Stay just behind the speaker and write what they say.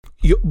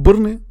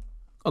يقبرني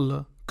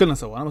الله كلنا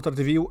سوا. أنا مطر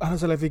TV وأهلا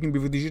وسهلا فيكم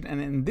بفيديو جديد.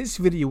 And in this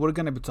video we're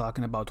gonna be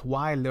talking about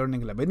why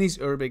learning Lebanese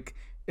Arabic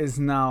is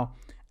now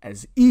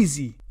as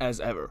easy as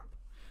ever.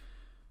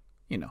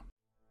 You know.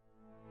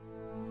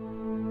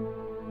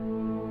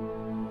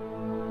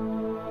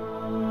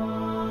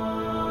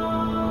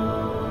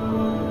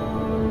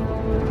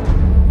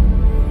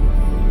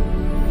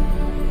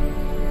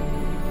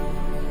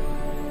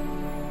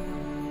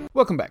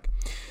 Welcome back.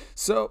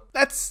 So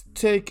let's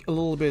take a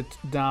little bit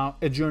down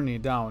a journey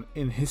down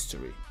in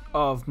history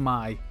of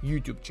my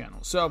YouTube channel.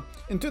 So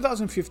in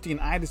 2015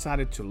 I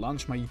decided to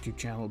launch my YouTube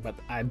channel, but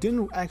I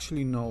didn't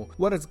actually know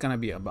what it's gonna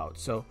be about.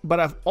 But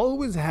I've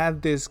always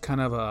had this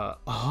kind of a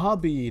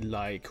hobby,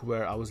 like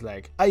where I was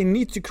like, I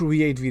need to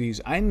create videos.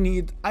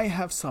 I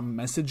have some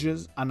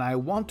messages and I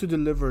want to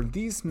deliver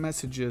these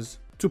messages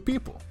to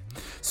people.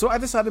 So I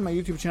decided my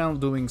YouTube channel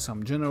doing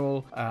some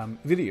general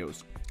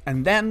videos.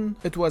 And then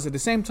it was at the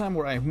same time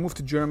where I moved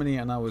to Germany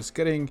and I was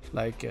getting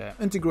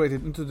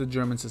integrated into the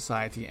German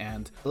society,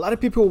 and a lot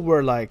of people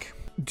were like,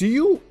 do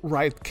you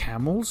ride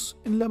camels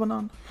in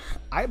Lebanon?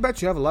 I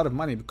bet you have a lot of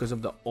money because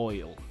of the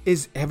oil.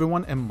 Is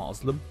everyone a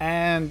Muslim?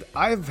 And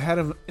I've had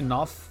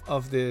enough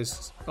of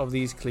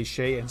these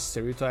cliche and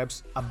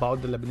stereotypes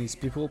about the Lebanese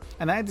people,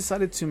 and I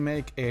decided to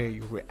make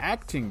a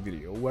reacting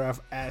video where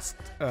I've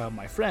asked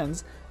my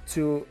friends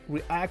to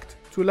react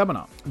to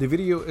Lebanon. The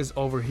video is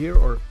over here,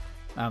 or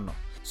I don't know,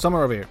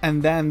 somewhere over here.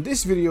 And then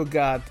this video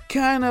got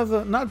kind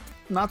of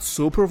not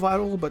super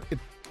viral, but it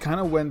kind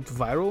of went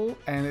viral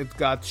and it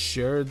got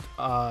shared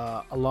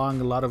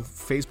along a lot of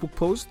Facebook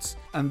posts.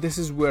 And this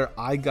is where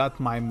I got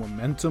my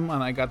momentum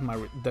and I got my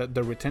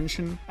the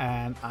retention,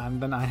 and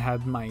then I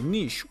had my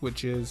niche,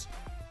 which is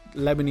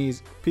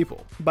Lebanese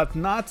people. But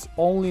not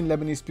only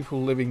Lebanese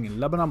people living in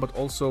Lebanon, but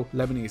also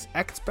Lebanese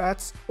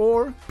expats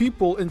or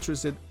people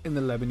interested in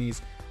the Lebanese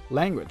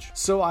language.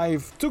 So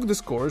I've took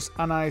this course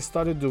and I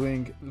started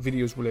doing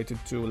videos related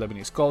to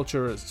Lebanese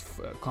culture,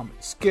 comedy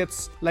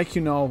skits. Like,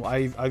 you know,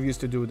 I've used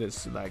to do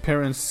this like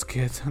parents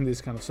skit and this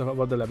kind of stuff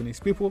about the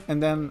Lebanese people.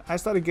 And then I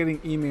started getting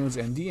emails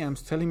and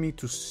DMs telling me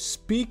to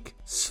speak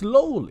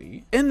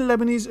slowly in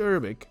Lebanese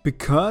Arabic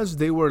because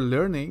they were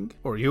learning,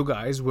 or you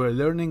guys were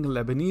learning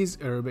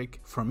Lebanese Arabic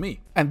from me.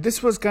 And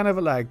this was kind of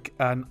like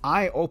an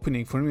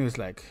eye-opening for me. It was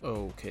like,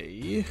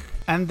 okay.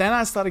 And then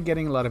I started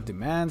getting a lot of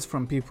demands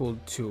from people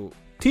to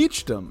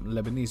teach them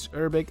Lebanese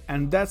Arabic,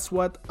 and that's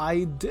what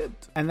I did.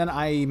 And then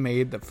I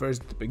made the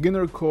first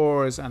beginner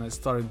course and I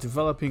started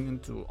developing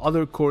into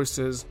other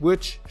courses,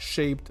 which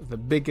shaped the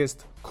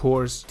biggest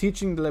course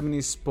teaching the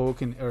Lebanese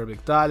spoken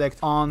Arabic dialect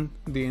on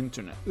the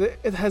internet.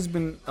 It has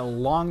been a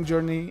long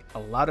journey, a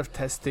lot of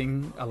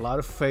testing, a lot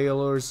of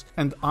failures,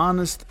 and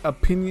honest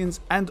opinions,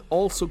 and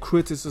also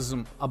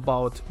criticism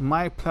about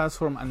my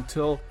platform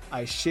until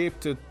I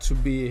shaped it to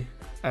be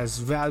as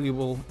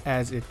valuable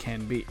as it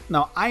can be.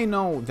 Now, I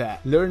know that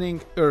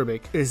learning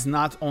Arabic is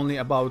not only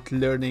about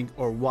learning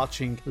or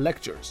watching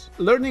lectures.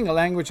 Learning a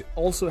language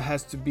also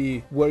has to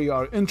be where you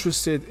are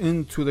interested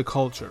into the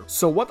culture.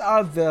 So what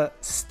are the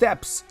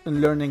steps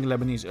in learning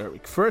Lebanese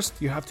Arabic? First,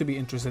 you have to be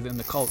interested in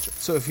the culture.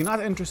 So if you're not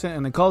interested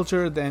in the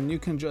culture, then you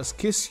can just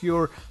kiss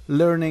your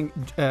learning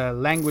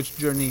language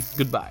journey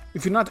goodbye.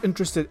 If you're not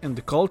interested in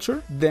the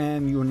culture,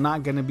 then you're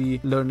not going to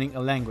be learning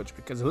a language,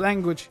 because a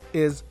language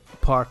is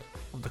part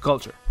of the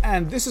culture.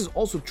 And this is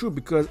also true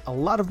because a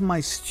lot of my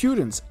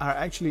students are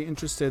actually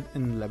interested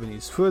in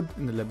Lebanese food,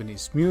 in the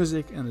Lebanese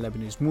music, in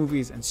Lebanese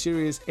movies and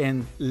series,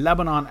 in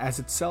Lebanon as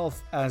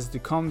itself as the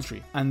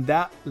country, and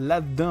that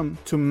led them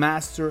to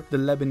master the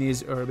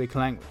Lebanese Arabic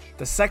language.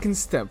 The second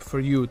step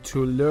for you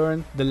to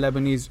learn the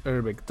Lebanese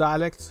Arabic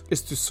dialect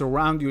is to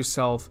surround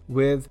yourself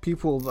with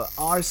people that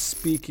are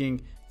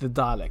speaking the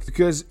dialect,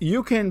 because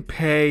you can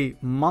pay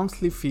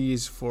monthly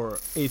fees for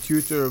a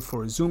tutor,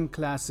 for Zoom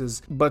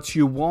classes, but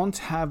you won't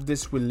have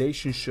this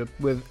relationship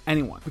with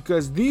anyone,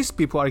 because these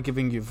people are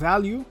giving you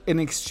value in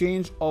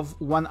exchange of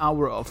 1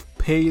 hour of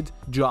paid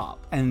job.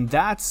 And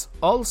that's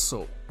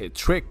also a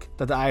trick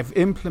that I've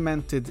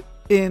implemented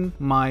in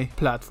my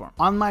platform.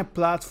 On my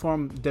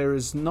platform, there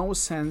is no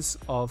sense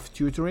of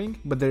tutoring,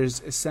 but there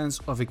is a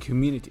sense of a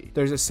community.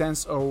 There's a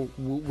sense of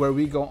where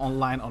we go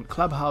online on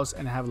Clubhouse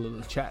and have a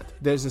little chat.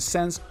 There's a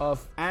sense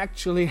of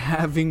actually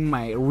having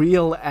my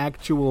real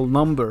actual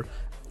number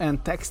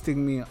and texting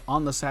me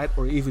on the side,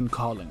 or even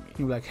calling me.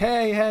 You're like,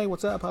 hey,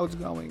 what's up? How's it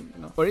going?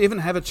 You know, or even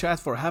have a chat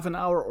for half an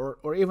hour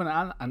or even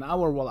an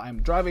hour while I'm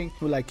driving.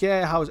 You're like,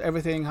 yeah, how's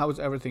everything? How's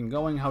everything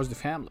going? How's the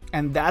family?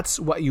 And that's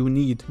what you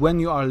need when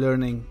you are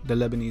learning the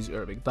Lebanese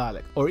Arabic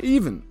dialect, or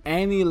even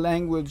any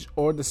language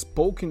or the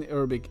spoken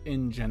Arabic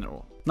in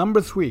general.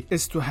 Number 3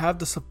 is to have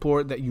the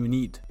support that you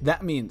need.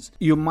 That means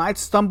you might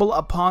stumble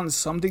upon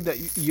something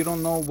that you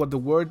don't know what the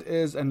word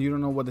is and you don't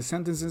know what the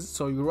sentence is,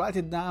 so you write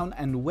it down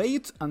and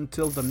wait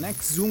until the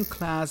next Zoom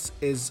class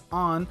is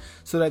on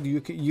so that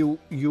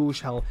you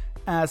shall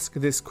ask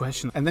this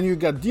question. And then you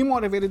got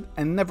demotivated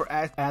and never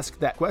ask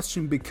that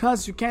question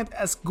because you can't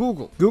ask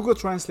Google. Google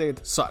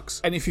Translate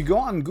sucks. And if you go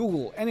on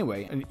Google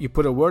anyway and you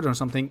put a word or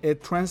something,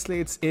 it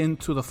translates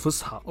into the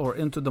Fusha or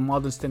into the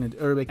modern standard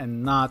Arabic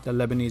and not the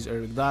Lebanese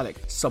Arabic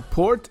dialect.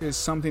 Support is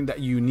something that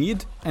you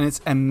need, and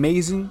it's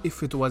amazing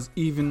if it was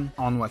even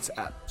on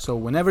WhatsApp. So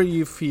whenever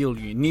you feel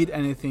you need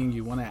anything,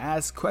 you want to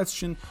ask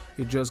question,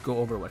 you just go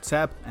over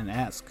WhatsApp and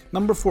ask.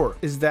 Number 4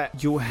 is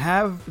that you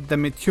have the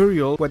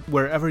material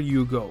wherever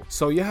you go.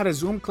 So you had a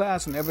Zoom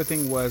class and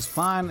everything was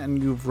fine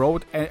and you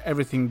wrote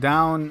everything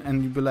down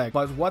and you'd be like,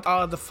 but what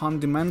are the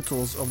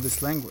fundamentals of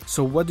this language?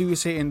 So what do you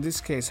say in this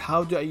case?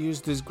 How do I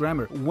use this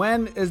grammar?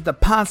 When is the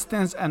past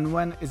tense and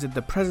when is it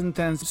the present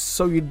tense?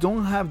 So you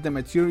don't have the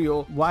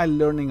material while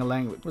learning a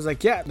language. It was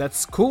like, yeah,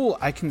 that's cool.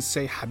 I can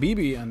say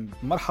habibi and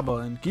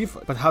marhaba and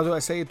kifa, but how do I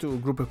say it to a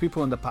group of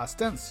people in the past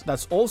tense?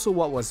 That's also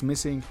what was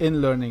missing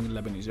in learning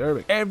Lebanese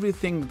Arabic.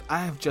 Everything that I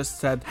have just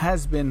said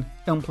has been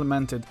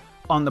implemented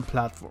on the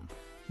platform.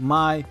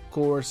 My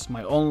course,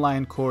 my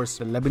online course,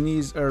 the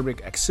Lebanese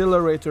Arabic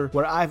Accelerator,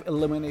 where I've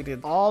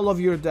eliminated all of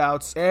your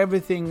doubts,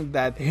 everything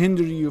that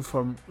hinder you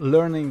from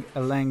learning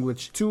a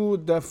language to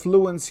the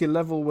fluency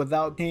level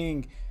without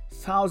paying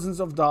thousands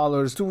of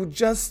dollars, to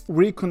just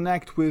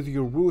reconnect with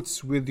your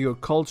roots, with your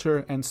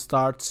culture, and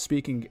start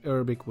speaking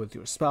Arabic with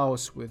your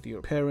spouse, with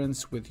your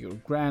parents, with your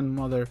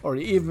grandmother, or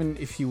even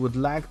if you would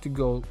like to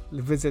go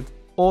visit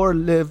or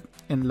live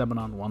in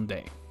Lebanon one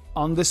day.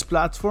 On this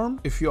platform,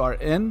 if you are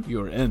in,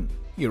 you're in.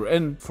 You're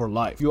in for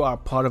life. You are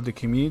part of the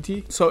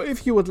community. So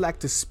if you would like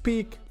to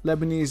speak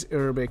Lebanese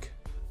Arabic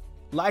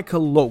like a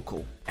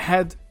local,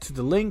 head to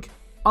the link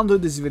under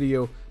this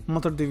video,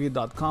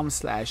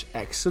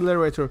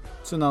 matartv.com/accelerator,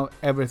 to know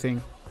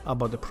everything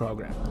about the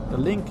program. The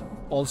link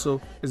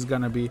also is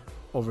gonna be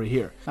over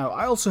here. Now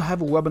I also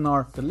have a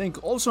webinar, the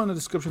link also in the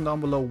description down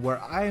below,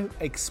 where I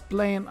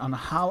explain on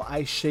how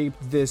I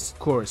shaped this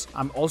course.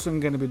 I'm also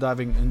going to be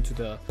diving into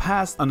the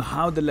past on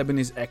how the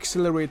Lebanese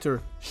Accelerator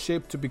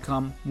shaped to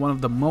become one of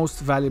the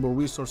most valuable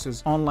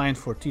resources online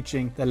for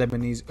teaching the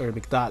Lebanese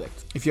Arabic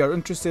dialect. If you are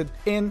interested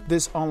in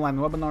this online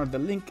webinar, the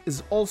link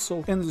is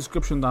also in the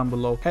description down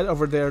below. Head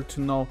over there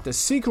to know the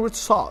secret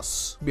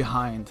sauce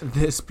behind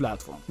this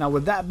platform. Now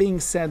with that being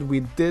said, we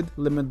did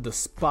limit the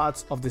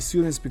spots of the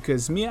students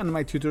because me and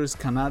my tutors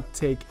cannot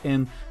take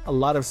in a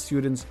lot of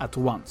students at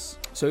once.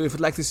 So if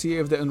you'd like to see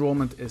if the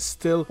enrollment is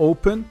still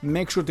open,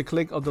 make sure to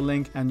click on the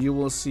link and you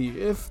will see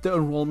if the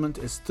enrollment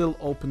is still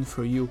open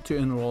for you to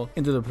enroll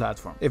into the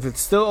platform. If it's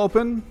still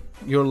open,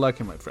 you're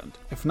lucky, my friend.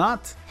 If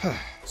not,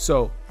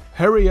 so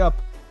hurry up,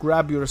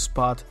 grab your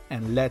spot,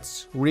 and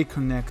let's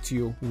reconnect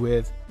you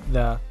with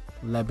the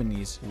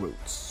Lebanese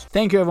roots.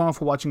 Thank you everyone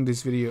for watching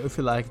this video. If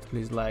you liked,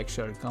 please like,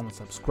 share, comment,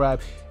 subscribe.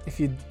 If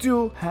you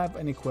do have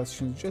any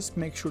questions, just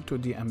make sure to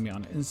DM me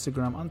on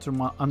Instagram under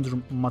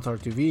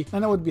MatarTV,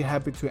 and I would be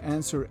happy to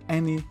answer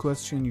any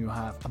question you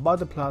have about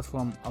the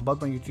platform,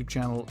 about my YouTube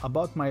channel,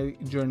 about my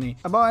journey,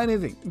 about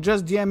anything.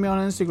 Just DM me on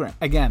Instagram.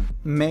 Again,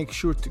 make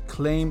sure to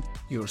claim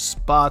your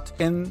spot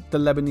in the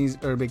Lebanese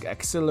Arabic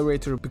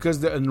Accelerator because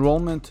the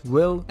enrollment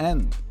will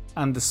end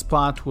and the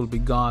spot will be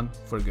gone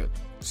for good.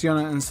 See you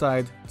on the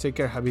inside. Take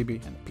care, Habibi,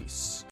 and peace.